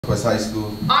West High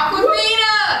School.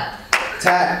 Aquafina!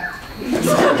 Tap.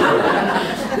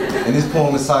 And this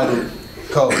poem is titled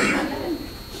Cold.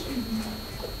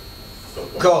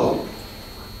 Cold.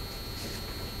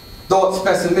 Thoughts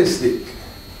pessimistic.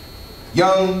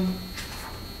 Young,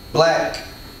 black,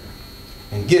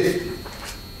 and gifted.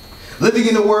 Living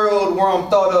in a world where I'm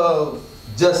thought of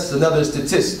just another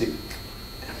statistic.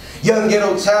 Young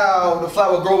ghetto child, a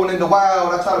flower growing in the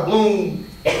wild. I try to bloom,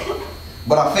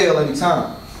 but I fail every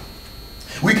time.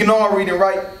 We can all read and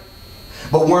write,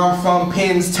 but where I'm from,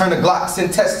 pens turn to Glocks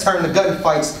and tests turn to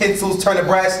gunfights. Pencils turn to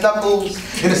brass knuckles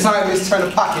and assignments turn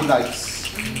to pocket knives.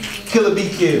 Kill or be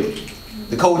killed,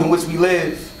 the code in which we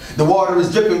live. The water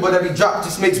is dripping, but every drop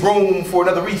just makes room for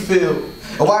another refill.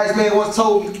 A wise man once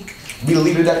told me, be the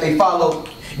leader that they follow,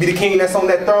 be the king that's on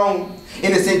that throne.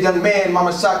 Innocent young man,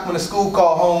 mama shocked when the school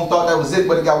called home. Thought that was it,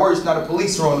 but it got worse, now the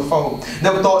police are on the phone.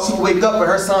 Never thought she would wake up, but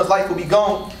her son's life would be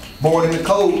gone. Born in the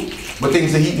cold, but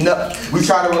things are heating up. We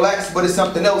try to relax, but it's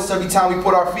something else every time we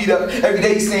put our feet up. Every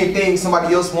day, same thing,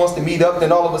 somebody else wants to meet up.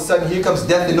 Then all of a sudden, here comes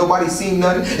death and nobody's seen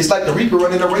nothing. It's like the reaper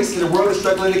running a race and the world is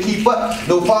struggling to keep up.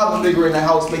 No father figure in the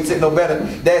house makes it no better.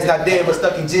 Dad's not dead, but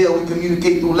stuck in jail. We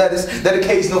communicate through letters. That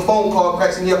occasional phone call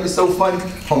cracks me up, it's so funny.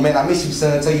 Oh man, I miss you,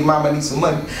 son. Tell your mama I need some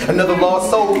money. Another lost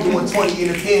soul doing 20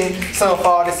 in the pen. Son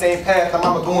followed the same path, my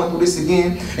mama going through this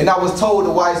again. And I was told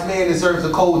a wise man deserves a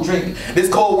cold drink. This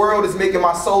cold world is making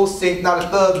my soul sink. Not a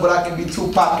thug, but I can be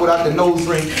Tupac without the nose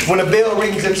ring. When the bell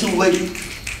rings, it's too late.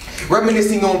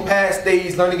 Reminiscing on past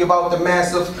days, learning about the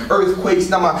massive earthquakes.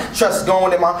 Now my trust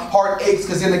gone and my heart aches,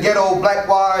 cause in the ghetto, black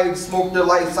wives smoke their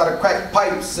lives out of cracked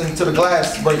pipes until the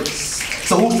glass breaks.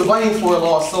 So who's to blame for a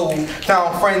lost soul?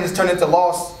 Found friends turn into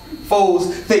lost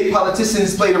foes. Fake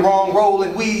politicians play the wrong role,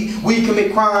 and we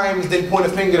commit crimes, then point a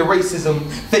finger to racism.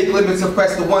 Fake limits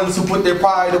oppress the ones who put their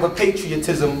pride over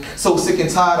patriotism. So sick and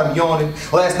tired, I'm yawning.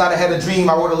 Last night I had a dream,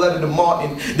 I wrote a letter to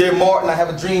Martin. Dear Martin, I have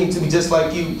a dream to be just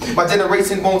like you. My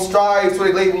generation won't strive, so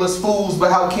they label us fools, but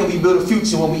how can we build a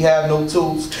future when we have no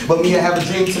tools? But me, I have a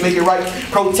dream to make it right.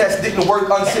 Protests didn't work,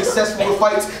 unsuccessful with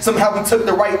fights. Somehow we took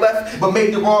the right left, but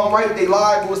made the wrong right. They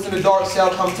lied, but what's in the dark shall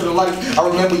come to the light. I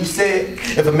remember you said,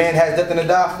 if a man has nothing to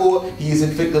die for, he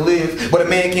isn't fit to live. But a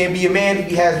man can't be a man if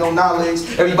he has no knowledge.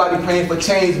 Everybody praying for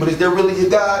change, but is there really a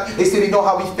God? They say they know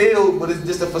how we feel, but it's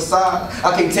just a facade.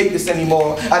 I can't take this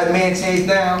anymore. I demand change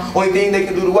now. Only thing they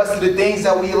can do to us are the things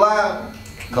that we allow.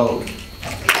 Cold.